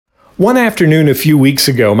One afternoon a few weeks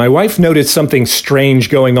ago, my wife noticed something strange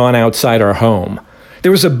going on outside our home.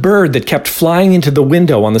 There was a bird that kept flying into the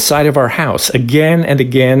window on the side of our house again and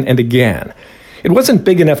again and again. It wasn't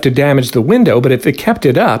big enough to damage the window, but if it kept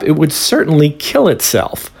it up, it would certainly kill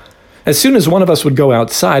itself. As soon as one of us would go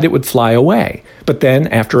outside, it would fly away. But then,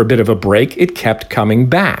 after a bit of a break, it kept coming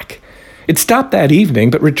back. It stopped that evening,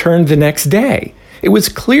 but returned the next day. It was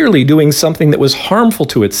clearly doing something that was harmful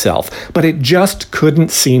to itself, but it just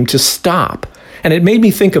couldn't seem to stop. And it made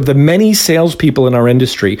me think of the many salespeople in our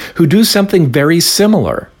industry who do something very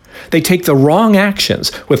similar. They take the wrong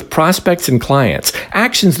actions with prospects and clients,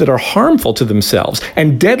 actions that are harmful to themselves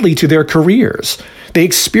and deadly to their careers. They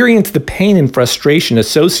experience the pain and frustration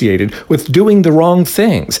associated with doing the wrong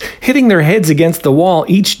things, hitting their heads against the wall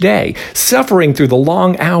each day, suffering through the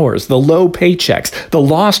long hours, the low paychecks, the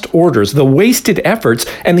lost orders, the wasted efforts,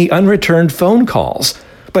 and the unreturned phone calls.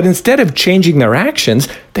 But instead of changing their actions,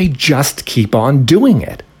 they just keep on doing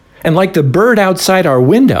it. And like the bird outside our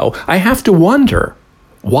window, I have to wonder,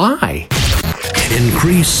 why?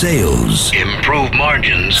 Increase sales, improve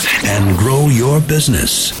margins, and grow your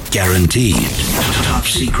business. Guaranteed.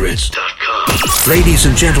 TopSecrets.com. Ladies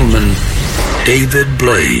and gentlemen, David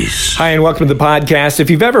Blaze. Hi, and welcome to the podcast.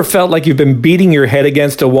 If you've ever felt like you've been beating your head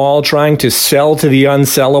against a wall trying to sell to the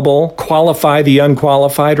unsellable, qualify the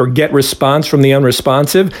unqualified, or get response from the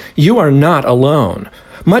unresponsive, you are not alone.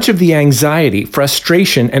 Much of the anxiety,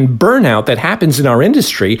 frustration, and burnout that happens in our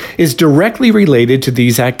industry is directly related to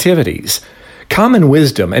these activities. Common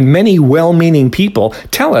wisdom and many well-meaning people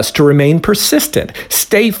tell us to remain persistent,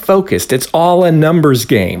 stay focused, it's all a numbers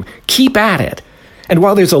game, keep at it. And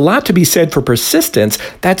while there's a lot to be said for persistence,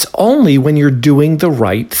 that's only when you're doing the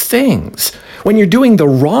right things. When you're doing the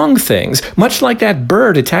wrong things, much like that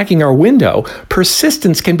bird attacking our window,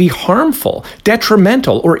 persistence can be harmful,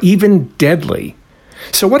 detrimental, or even deadly.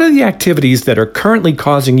 So what are the activities that are currently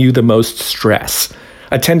causing you the most stress?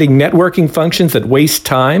 Attending networking functions that waste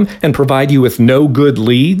time and provide you with no good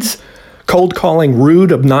leads? Cold calling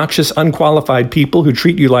rude, obnoxious, unqualified people who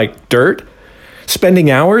treat you like dirt? Spending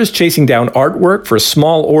hours chasing down artwork for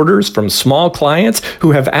small orders from small clients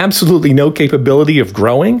who have absolutely no capability of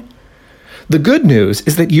growing? The good news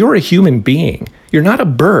is that you're a human being. You're not a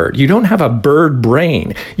bird. You don't have a bird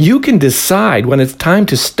brain. You can decide when it's time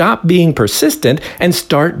to stop being persistent and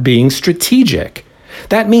start being strategic.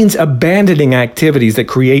 That means abandoning activities that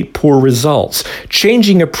create poor results,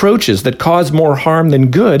 changing approaches that cause more harm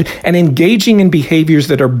than good, and engaging in behaviors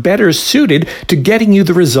that are better suited to getting you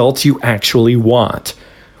the results you actually want.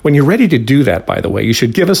 When you're ready to do that, by the way, you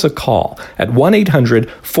should give us a call at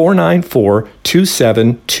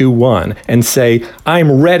 1-800-494-2721 and say,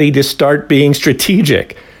 I'm ready to start being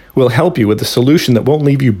strategic. We'll help you with a solution that won't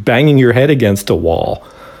leave you banging your head against a wall.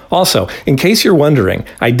 Also, in case you're wondering,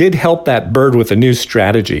 I did help that bird with a new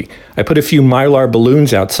strategy. I put a few Mylar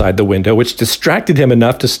balloons outside the window, which distracted him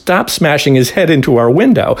enough to stop smashing his head into our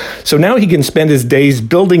window. So now he can spend his days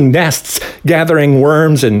building nests, gathering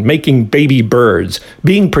worms, and making baby birds,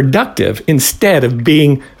 being productive instead of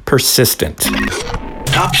being persistent.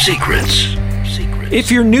 Top Secrets. If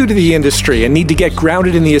you're new to the industry and need to get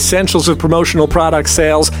grounded in the essentials of promotional product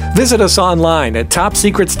sales, visit us online at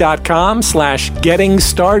topsecrets.com/getting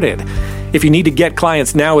started. If you need to get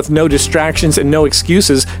clients now with no distractions and no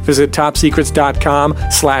excuses, visit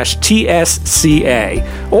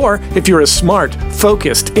topsecrets.com/TSCA. Or if you're a smart,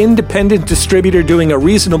 focused, independent distributor doing a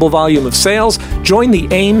reasonable volume of sales, join the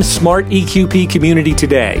AIM Smart EQP community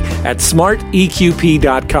today at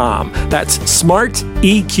smarteqp.com. That's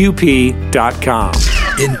smarteqp.com.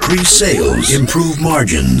 Increase sales, improve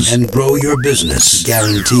margins, and grow your business.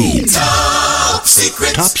 Guaranteed. Top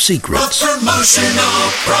Secrets. Top Secrets. The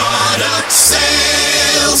promotional product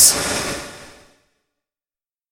sales.